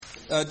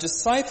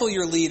disciple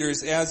your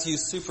leaders as you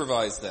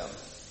supervise them.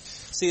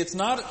 See, it's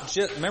not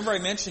just, remember I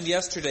mentioned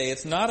yesterday,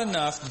 it's not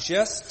enough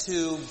just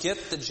to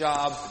get the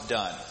job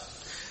done.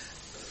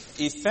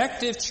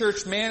 Effective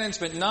church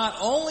management not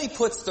only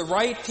puts the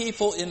right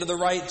people into the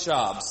right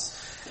jobs,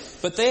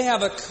 but they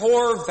have a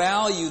core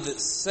value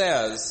that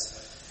says,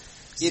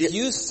 if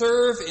you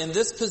serve in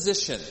this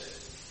position,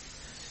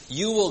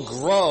 you will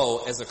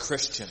grow as a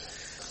Christian.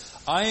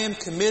 I am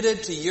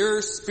committed to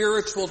your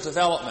spiritual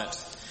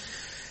development.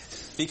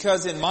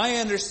 Because in my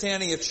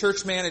understanding of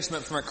church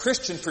management from a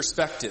Christian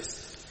perspective,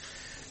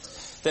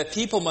 that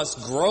people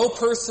must grow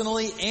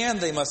personally and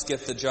they must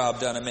get the job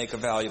done and make a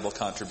valuable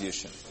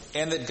contribution.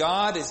 And that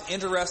God is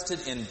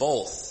interested in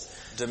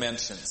both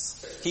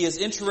dimensions. He is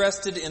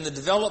interested in the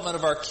development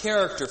of our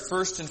character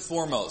first and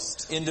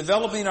foremost. In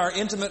developing our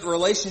intimate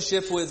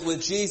relationship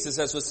with Jesus,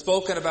 as was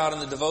spoken about in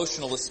the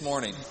devotional this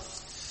morning.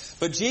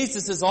 But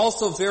Jesus is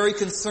also very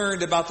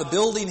concerned about the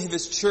building of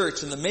His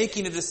church and the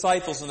making of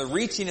disciples and the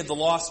reaching of the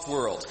lost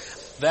world.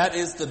 That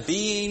is the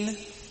being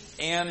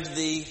and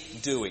the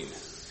doing.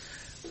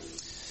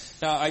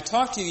 Now, I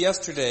talked to you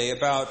yesterday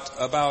about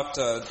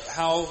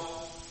how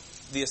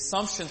the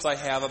assumptions I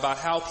have about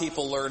how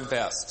people learn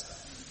best.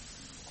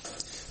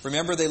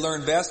 Remember, they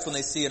learn best when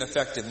they see an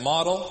effective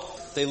model.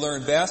 They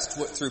learn best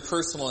through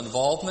personal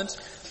involvement.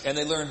 And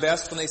they learn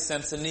best when they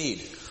sense a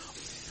need.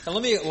 Now,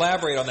 let me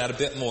elaborate on that a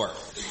bit more.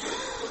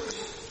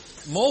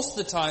 Most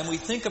of the time, we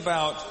think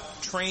about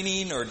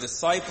training or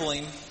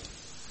discipling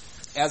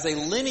as a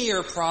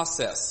linear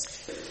process.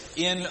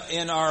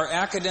 In our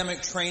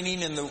academic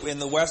training in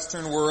the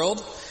Western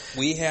world,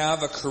 we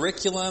have a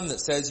curriculum that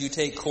says you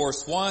take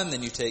course 1,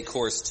 then you take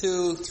course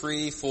 2,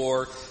 3,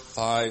 4,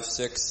 5,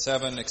 6,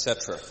 7,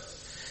 etc.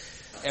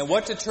 And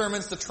what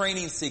determines the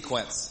training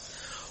sequence?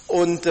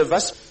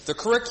 The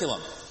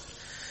curriculum.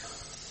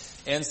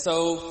 And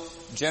so,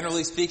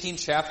 generally speaking,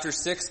 chapter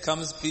 6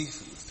 comes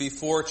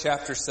before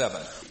chapter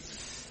 7.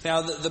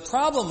 Now, the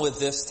problem with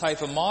this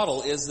type of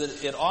model is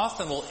that it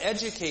often will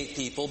educate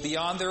people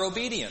beyond their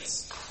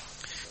obedience.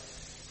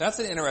 That's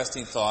an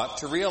interesting thought,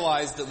 to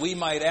realize that we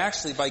might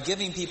actually, by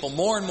giving people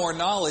more and more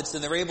knowledge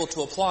than they're able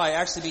to apply,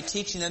 actually be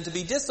teaching them to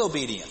be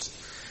disobedient.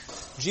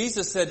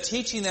 Jesus said,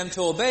 teaching them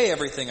to obey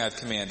everything I've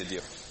commanded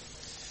you.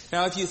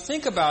 Now, if you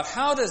think about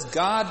how does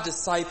God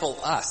disciple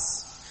us?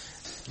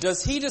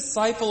 Does He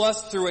disciple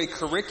us through a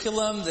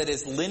curriculum that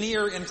is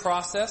linear in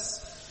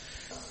process?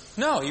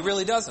 No, He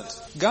really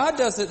doesn't. God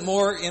does it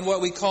more in what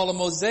we call a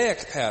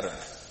mosaic pattern.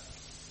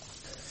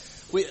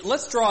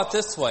 Let's draw it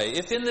this way.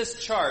 If in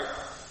this chart,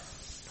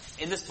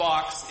 in this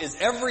box, is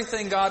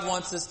everything God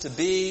wants us to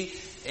be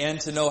and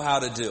to know how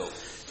to do.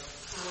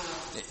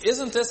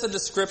 Isn't this a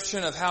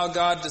description of how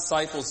God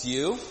disciples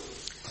you?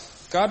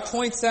 God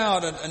points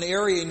out an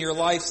area in your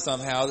life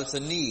somehow that's a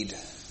need.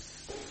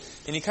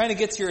 And He kind of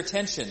gets your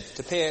attention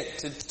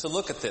to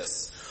look at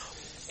this.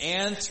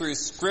 And through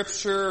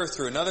Scripture or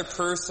through another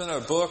person or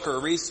a book or a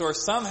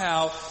resource,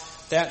 somehow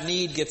that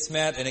need gets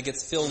met and it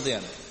gets filled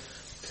in.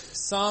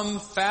 Some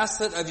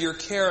facet of your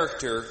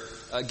character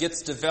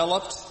gets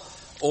developed,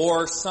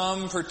 or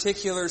some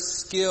particular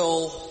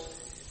skill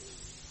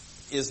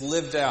is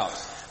lived out.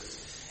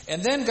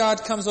 And then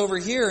God comes over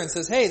here and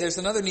says, hey, there's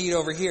another need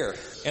over here.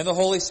 And the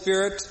Holy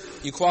Spirit,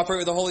 you cooperate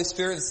with the Holy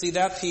Spirit and see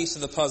that piece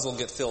of the puzzle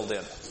get filled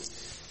in.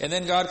 And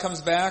then God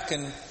comes back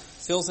and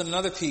fills in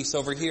another piece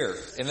over here.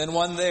 And then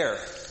one there.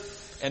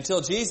 Until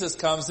Jesus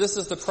comes, this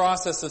is the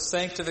process of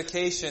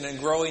sanctification and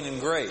growing in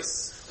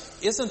grace.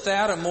 Isn't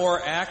that a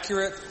more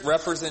accurate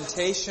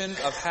representation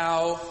of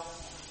how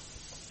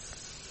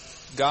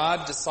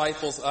God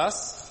disciples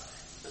us?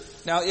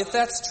 Now, if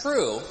that's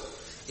true,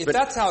 if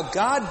that's how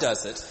God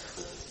does it,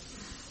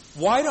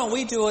 why don't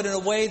we do it in a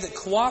way that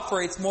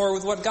cooperates more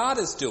with what God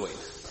is doing?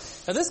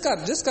 Now, this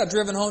got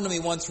driven home to me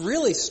once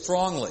really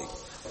strongly.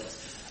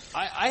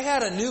 I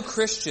had a new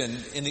Christian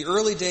in the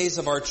early days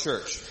of our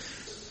church.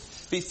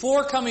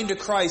 Before coming to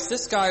Christ,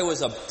 this guy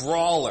was a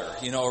brawler,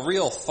 a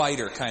real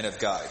fighter kind of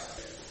guy.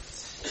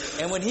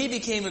 And when he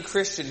became a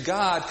Christian,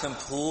 God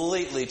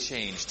completely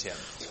changed him.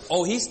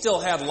 Oh, he still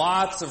had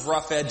lots of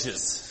rough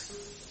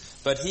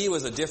edges, but he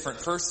was a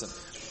different person.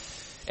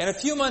 And a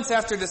few months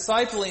after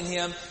discipling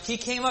him, he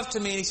came up to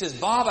me and he says,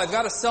 Bob, I've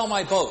got to sell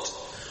my boat.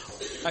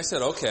 I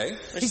said, okay.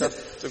 He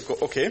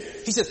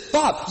said,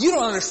 Bob, you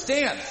don't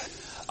understand.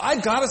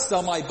 I've got to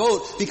sell my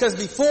boat because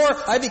before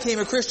I became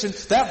a Christian,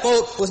 that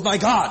boat was my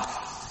God.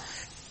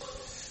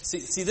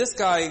 See, this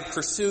guy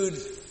pursued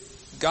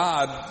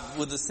God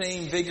with the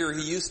same vigor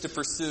he used to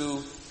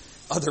pursue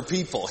other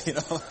people,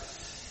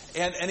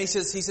 And he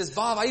says,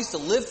 Bob, I used to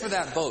live for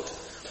that boat.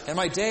 And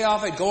my day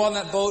off, I'd go on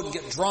that boat and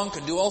get drunk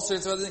and do all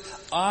sorts of other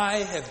things. I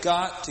have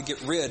got to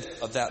get rid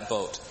of that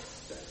boat.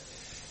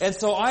 And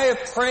so I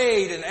have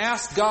prayed and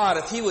asked God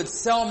if He would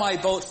sell my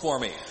boat for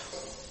me.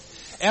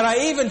 And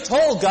I even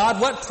told God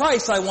what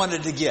price I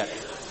wanted to get.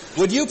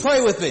 Would you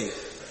pray with me?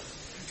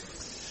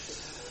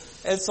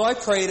 And so I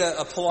prayed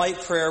a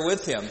polite prayer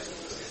with him.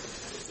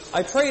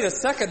 I prayed a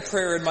second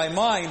prayer in my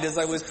mind as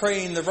I was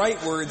praying the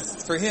right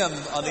words for him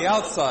on the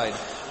outside.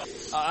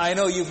 I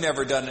know you've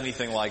never done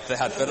anything like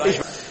that, but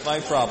my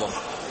problem.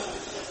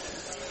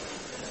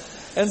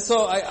 And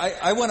so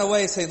I went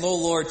away saying, "Oh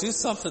Lord, do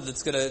something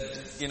that's going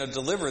to,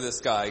 deliver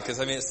this guy." Because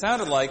it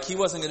sounded like he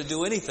wasn't going to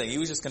do anything. He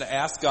was just going to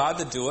ask God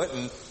to do it,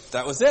 and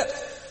that was it.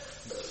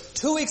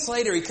 2 weeks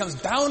later, he comes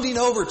bounding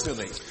over to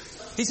me.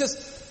 He says,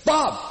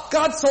 "Bob,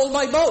 God sold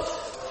my boat."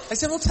 I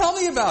said, "Well, tell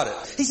me about it."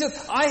 He said,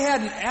 "I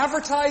hadn't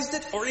advertised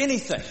it or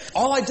anything.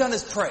 All I'd done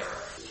is pray.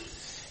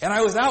 And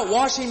I was out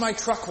washing my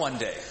truck one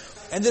day.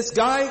 And this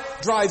guy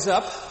drives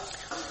up,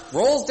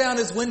 rolls down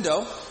his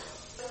window,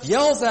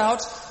 yells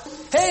out,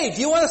 'Hey,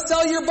 do you want to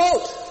sell your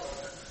boat?'"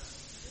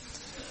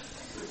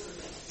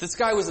 This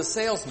guy was a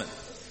salesman.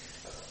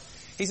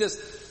 He says,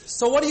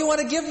 "So what do you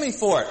want to give me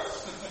for it?"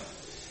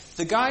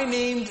 The guy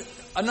named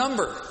a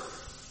number.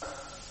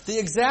 The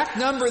exact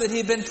number that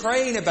he'd been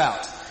praying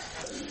about.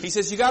 He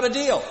says, "You got a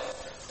deal."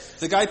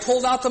 The guy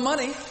pulled out the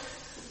money,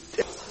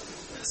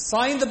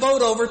 signed the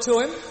boat over to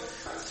him.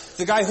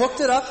 The guy hooked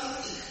it up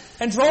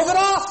and drove it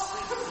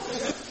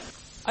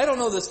off. I don't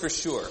know this for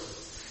sure,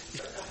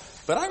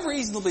 but I'm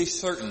reasonably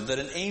certain that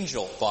an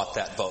angel bought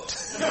that boat.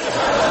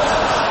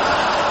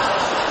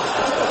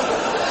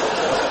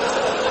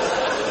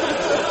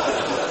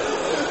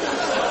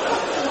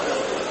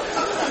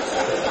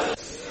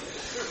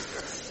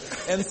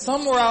 And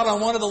somewhere out on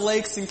one of the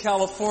lakes in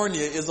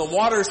California is a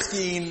water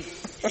skiing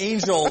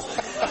angel.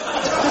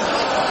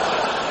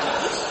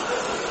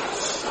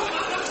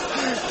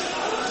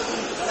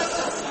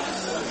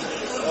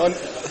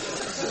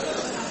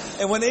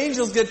 And when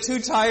angels get too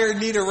tired and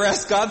need a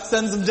rest, God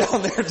sends them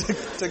down there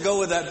to go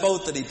with that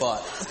boat that he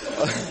bought.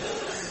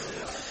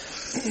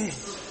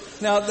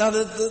 Now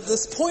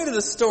this point of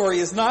the story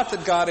is not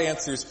that God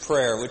answers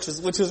prayer, which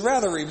is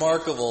rather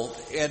remarkable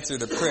answer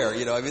to prayer.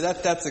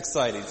 That's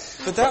exciting.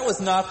 But that's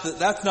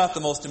not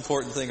the most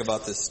important thing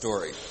about this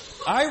story.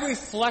 I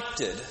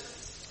reflected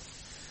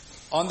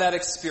on that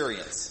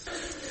experience,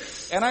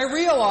 and I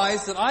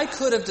realized that I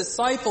could have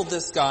discipled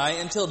this guy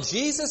until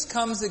Jesus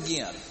comes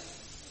again,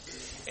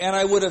 and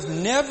I would have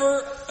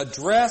never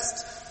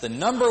addressed the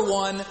number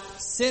one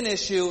sin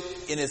issue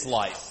in his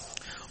life.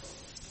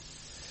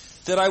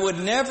 That I would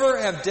never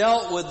have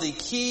dealt with the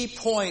key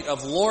point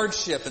of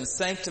lordship and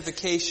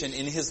sanctification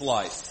in his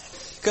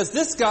life. Because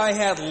this guy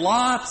had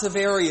lots of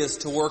areas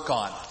to work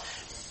on.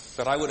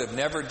 But I would have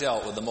never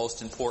dealt with the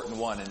most important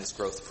one in his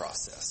growth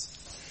process.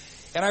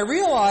 And I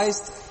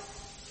realized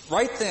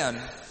right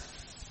then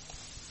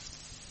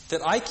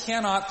that I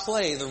cannot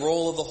play the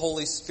role of the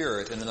Holy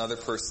Spirit in another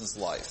person's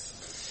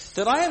life.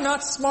 That I am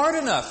not smart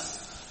enough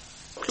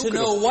to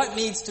know what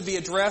needs to be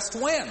addressed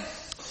when.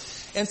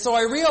 And so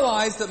I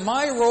realized that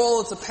my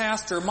role as a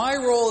pastor, my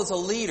role as a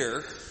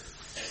leader,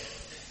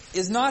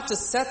 is not to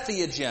set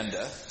the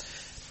agenda,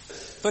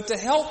 but to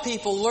help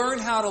people learn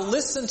how to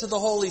listen to the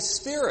Holy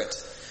Spirit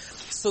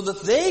so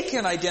that they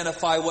can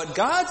identify what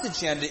God's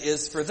agenda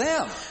is for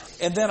them.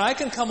 And then I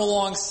can come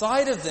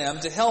alongside of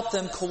them to help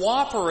them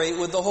cooperate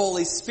with the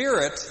Holy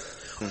Spirit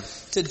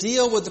to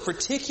deal with the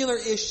particular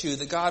issue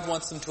that God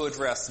wants them to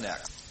address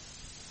next.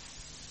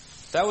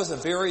 That was a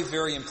very,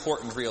 very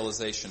important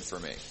realization for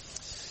me.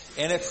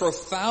 And it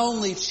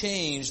profoundly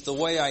changed the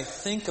way I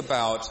think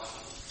about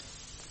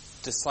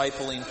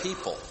discipling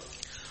people.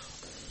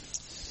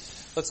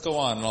 Let's go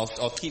on, and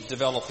I'll keep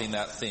developing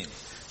that theme.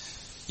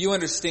 You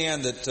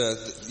understand that,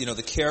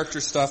 the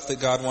character stuff that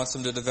God wants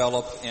them to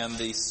develop and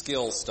the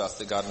skill stuff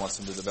that God wants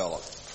them to develop.